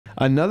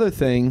Another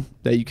thing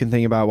that you can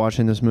think about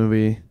watching this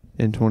movie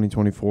in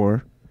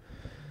 2024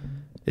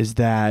 is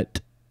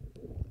that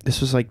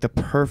this was like the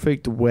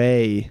perfect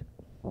way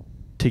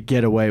to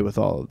get away with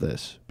all of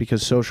this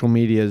because social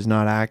media is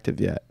not active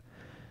yet.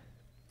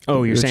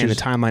 Oh, you're saying the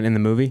timeline in the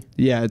movie?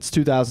 Yeah, it's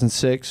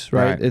 2006,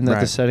 right? Isn't that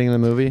the setting of the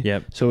movie?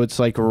 Yep. So it's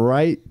like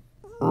right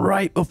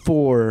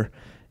before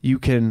you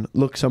can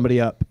look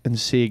somebody up and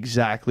see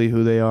exactly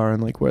who they are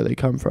and like where they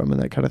come from and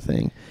that kind of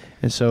thing.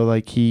 And so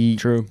like he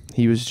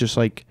was just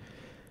like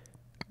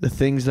the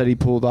things that he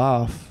pulled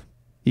off,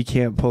 he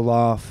can't pull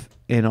off.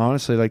 And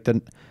honestly, like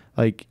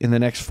in the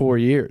next 4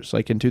 years,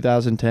 like in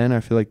 2010, I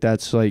feel like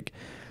that's like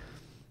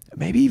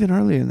maybe even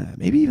earlier than that.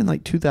 Maybe even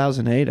like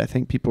 2008, I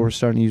think people were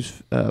starting to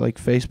use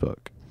like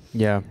Facebook.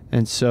 Yeah.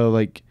 And so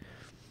like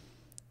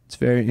it's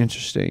very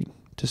interesting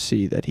to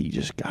see that he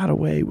just got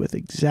away with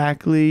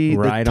exactly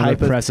right the on type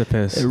the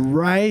precipice.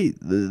 Right,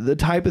 the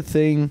type of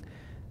thing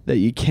that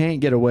you can't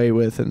get away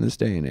with in this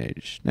day and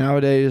age.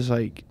 Nowadays,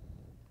 like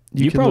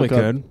you probably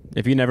could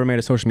if you never made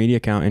a social media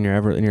account in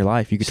your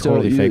life. You could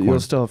totally fake one. You'll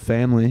still have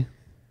family.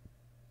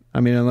 I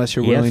mean, unless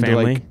you're willing to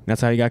like.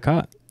 That's how you got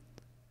caught.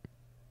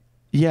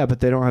 Yeah, but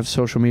they don't have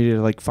social media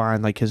to like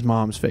find like his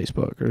mom's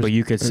Facebook. But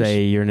you could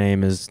say your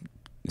name is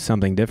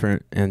something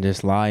different and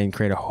just lie and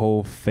create a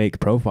whole fake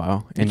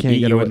profile, and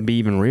you wouldn't be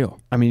even real.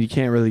 I mean, you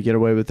can't really get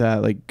away with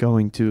that like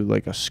going to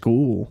like a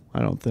school,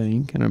 I don't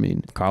think. And I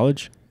mean,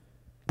 college.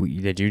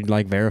 Did you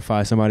like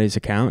verify somebody's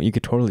account? You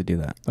could totally do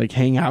that. Like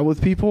hang out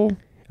with people.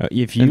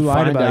 If you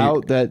lied find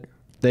out that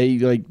they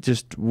like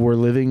just were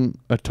living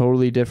a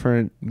totally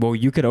different. Well,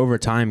 you could over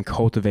time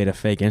cultivate a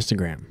fake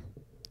Instagram.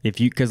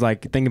 Because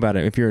like think about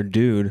it, if you're a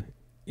dude,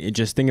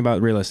 just think about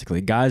it realistically.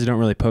 Guys don't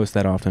really post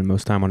that often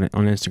most time on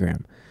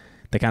Instagram.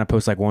 They kind of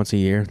post like once a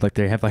year. Like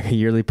they have like a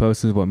yearly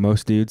post is what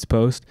most dudes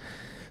post.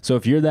 So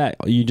if you're that,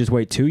 you just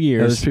wait 2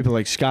 years. There's people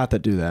like Scott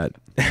that do that.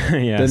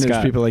 Yeah, then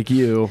there's people like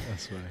you.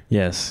 That's right.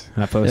 Yes,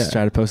 I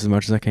try to post as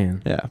much as I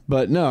can. Yeah,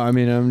 but no, I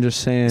mean, I'm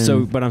just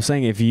saying. But I'm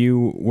saying if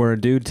you were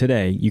a dude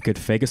today, you could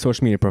fake a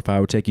social media profile.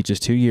 It would take you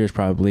just 2 years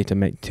probably to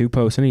make 2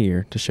 posts in a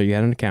year to show you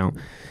had an account.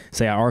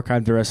 Say I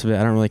archived the rest of it.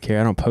 I don't really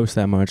care. I don't post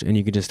that much, and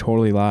you could just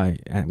totally lie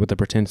with the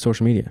pretend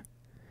social media.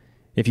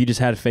 If you just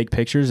had fake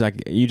pictures,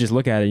 like you just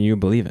look at it and you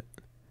believe it.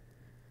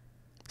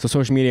 So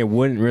social media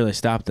wouldn't really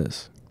stop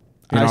this.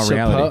 In all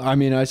reality. I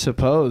mean, I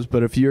suppose,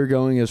 but if you're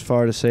going as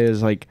far to say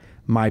as like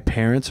my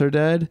parents are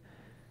dead,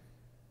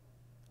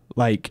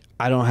 like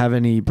I don't have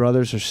any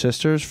brothers or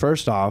sisters.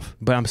 First off,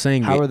 but I'm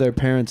saying, how are their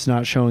parents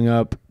not showing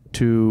up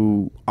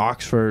to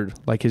Oxford,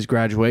 like his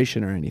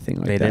graduation or anything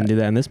like that? They didn't do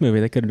that in this movie.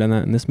 They could have done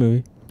that in this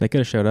movie. They could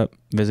have showed up,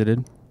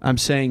 visited. I'm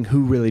saying,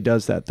 who really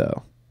does that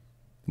though?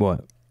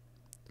 What?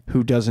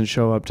 Who doesn't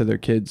show up to their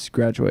kid's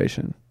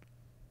graduation?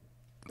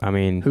 I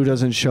mean, who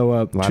doesn't show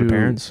up? A lot of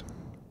parents.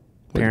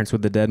 Parents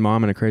with the dead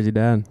mom and a crazy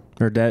dad,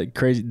 or dead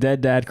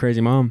dad, crazy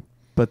mom.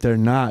 But they're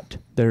not.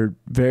 They're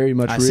very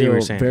much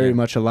real, very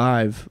much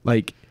alive.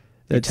 Like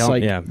it's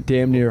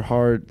damn near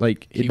hard,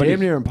 like damn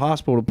near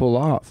impossible to pull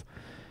off.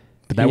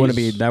 But that wouldn't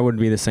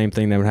be the same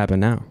thing that would happen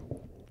now.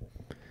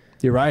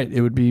 You're right. It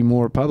would be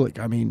more public.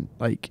 I mean,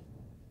 like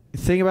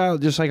think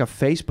about just like a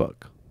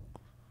Facebook.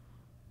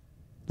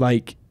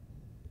 Like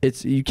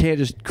you can't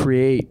just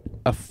create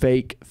a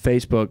fake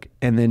Facebook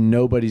and then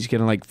nobody's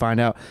gonna like find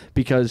out,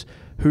 because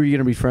who are you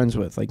gonna be friends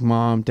with? Like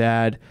mom,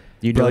 dad,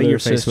 you delete your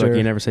Facebook.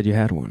 You never said you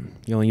had one.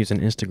 You only use an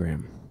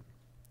Instagram.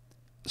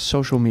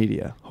 Social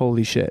media.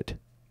 Holy shit.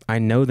 I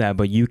know that,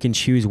 but you can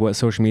choose what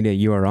social media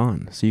you are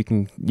on, so you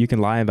can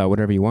lie about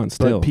whatever you want.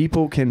 Still, but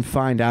people can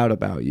find out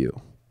about you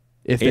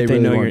if they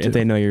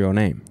know your real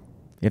name.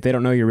 If they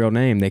don't know your real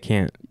name, they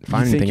can't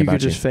find anything about you. You think you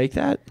could just fake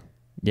that?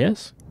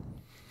 Yes.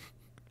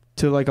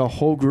 To like a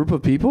whole group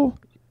of people?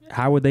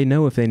 How would they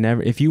know if they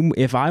never?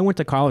 If I went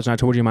to college and I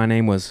told you my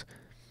name was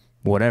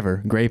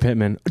whatever, Gray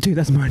Pittman, dude,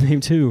 that's my name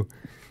too.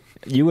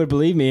 You would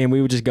believe me, and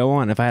we would just go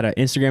on. If I had an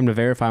Instagram to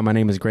verify my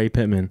name is Gray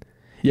Pittman.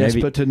 Yes,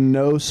 but to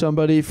know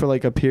somebody for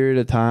like a period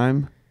of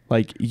time,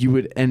 like you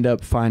would end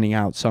up finding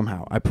out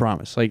somehow. I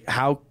promise. Like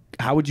how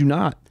would you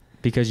not?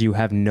 Because you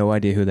have no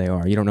idea who they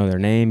are. You don't know their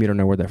name. You don't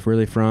know where they're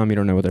really from. You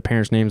don't know what their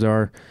parents' names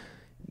are.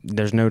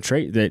 There's no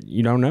trait that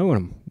you don't know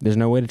them. There's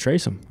no way to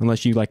trace them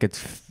unless you like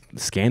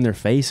scan their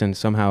face and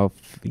somehow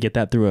get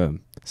that through a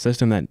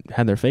system that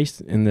had their face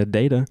in the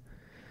data.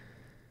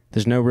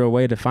 There's no real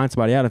way to find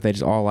somebody out if they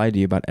just all lied to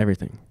you about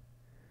everything.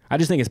 I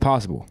just think it's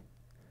possible.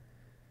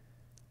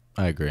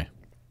 I agree.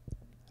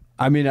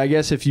 I mean, I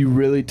guess if you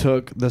really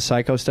took the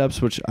psycho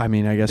steps, which I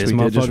mean, I guess we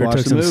did just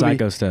watch the movie.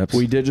 Psycho steps.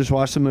 We did just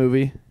watch the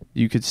movie.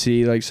 You could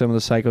see like some of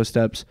the psycho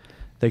steps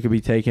that could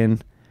be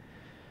taken.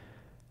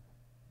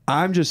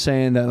 I'm just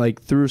saying that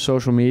like through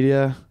social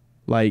media,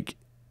 like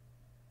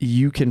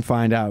you can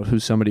find out who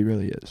somebody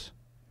really is.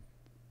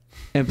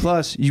 And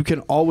plus, you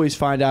can always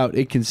find out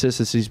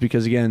inconsistencies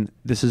because, again,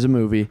 this is a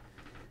movie.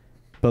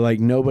 But, like,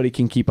 nobody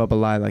can keep up a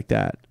lie like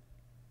that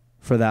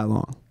for that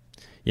long.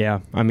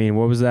 Yeah. I mean,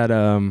 what was that?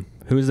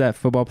 Who was that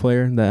football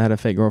player that had a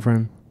fake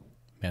girlfriend?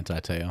 Manti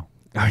Te'o.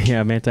 Oh,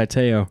 yeah, Manti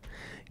Te'o.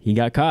 He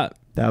got caught.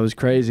 That was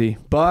crazy.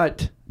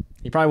 But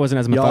He probably wasn't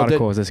as Y'all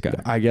methodical did- as this guy.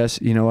 I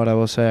guess, you know what I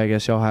will say? I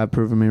guess y'all have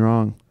proven me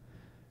wrong.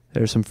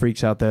 There's some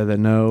freaks out there that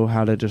know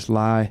how to just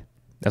lie.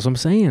 That's what I'm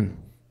saying.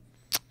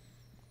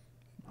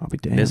 I'll be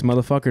damned. This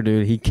motherfucker,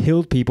 dude, he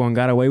killed people and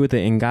got away with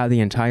it and got the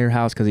entire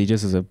house because he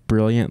just is a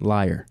brilliant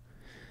liar.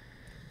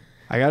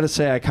 I got to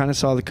say, I kind of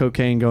saw the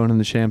cocaine going in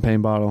the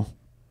champagne bottle.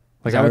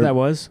 Is that what that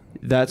was?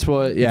 That's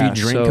what, yeah. If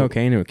you drink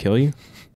cocaine, it would kill you?